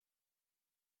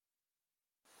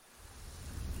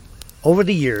Over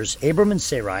the years, Abram and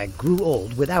Sarai grew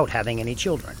old without having any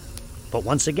children. But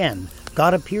once again,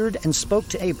 God appeared and spoke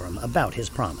to Abram about his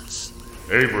promise.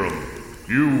 Abram,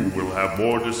 you will have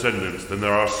more descendants than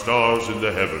there are stars in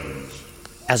the heavens.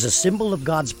 As a symbol of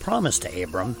God's promise to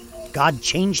Abram, God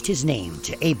changed his name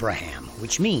to Abraham,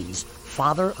 which means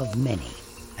father of many.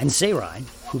 And Sarai,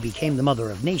 who became the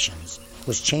mother of nations,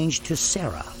 was changed to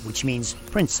Sarah, which means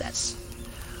princess.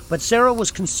 But Sarah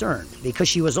was concerned because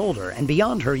she was older and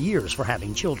beyond her years for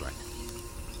having children.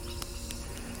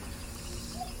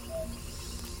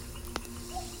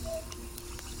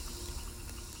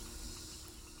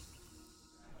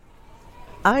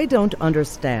 I don't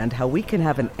understand how we can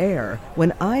have an heir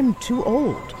when I'm too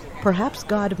old. Perhaps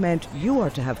God meant you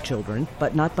are to have children,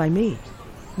 but not by me.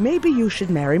 Maybe you should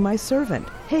marry my servant,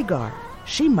 Hagar.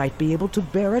 She might be able to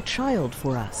bear a child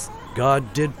for us.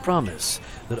 God did promise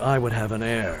that I would have an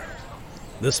heir.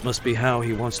 This must be how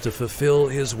he wants to fulfill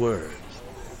his word.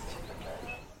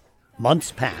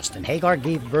 Months passed, and Hagar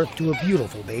gave birth to a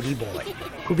beautiful baby boy,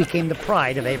 who became the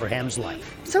pride of Abraham's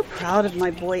life. I'm so proud of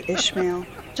my boy Ishmael.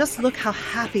 Just look how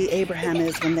happy Abraham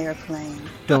is when they are playing.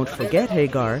 Don't forget,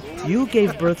 Hagar, you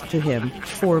gave birth to him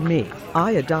for me.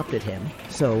 I adopted him,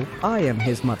 so I am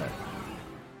his mother.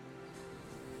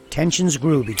 Tensions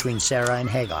grew between Sarah and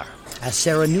Hagar, as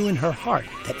Sarah knew in her heart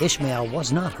that Ishmael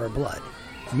was not her blood.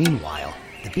 Meanwhile,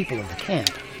 the people of the camp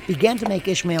began to make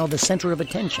Ishmael the center of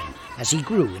attention as he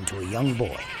grew into a young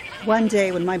boy. One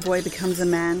day when my boy becomes a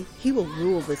man, he will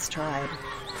rule this tribe.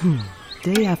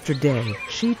 Day after day,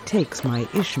 she takes my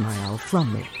Ishmael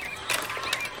from me.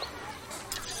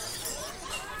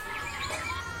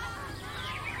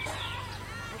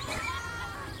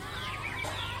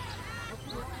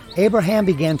 Abraham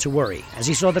began to worry as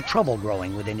he saw the trouble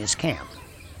growing within his camp.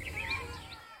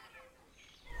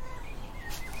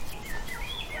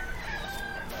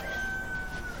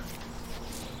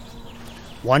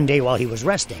 One day while he was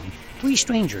resting, 3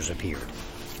 strangers appeared.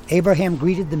 Abraham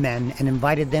greeted the men and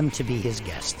invited them to be his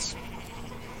guests.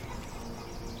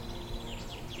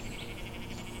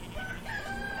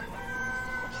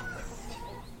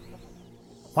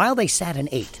 While they sat and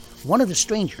ate, one of the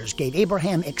strangers gave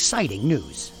Abraham exciting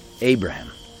news. Abraham,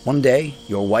 one day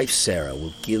your wife Sarah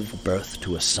will give birth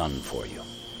to a son for you.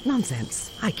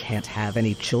 Nonsense. I can't have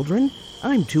any children.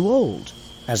 I'm too old.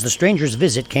 As the stranger's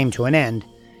visit came to an end,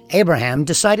 Abraham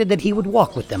decided that he would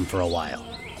walk with them for a while.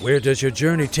 Where does your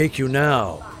journey take you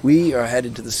now? We are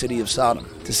headed to the city of Sodom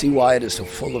to see why it is so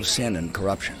full of sin and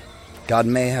corruption. God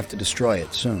may have to destroy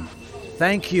it soon.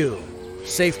 Thank you.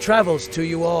 Safe travels to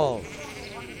you all.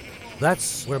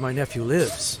 That's where my nephew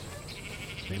lives.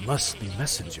 They must be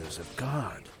messengers of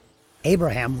God.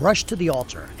 Abraham rushed to the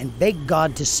altar and begged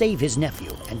God to save his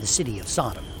nephew and the city of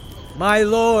Sodom. My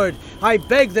Lord, I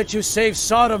beg that you save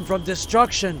Sodom from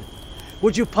destruction.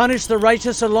 Would you punish the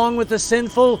righteous along with the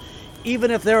sinful,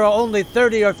 even if there are only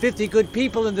 30 or 50 good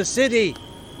people in the city?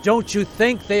 Don't you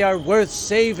think they are worth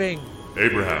saving?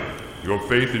 Abraham, your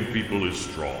faith in people is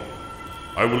strong.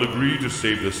 I will agree to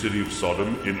save the city of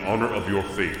Sodom in honor of your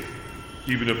faith,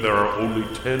 even if there are only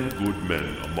 10 good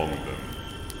men among them.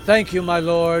 Thank you, my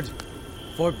Lord,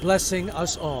 for blessing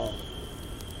us all.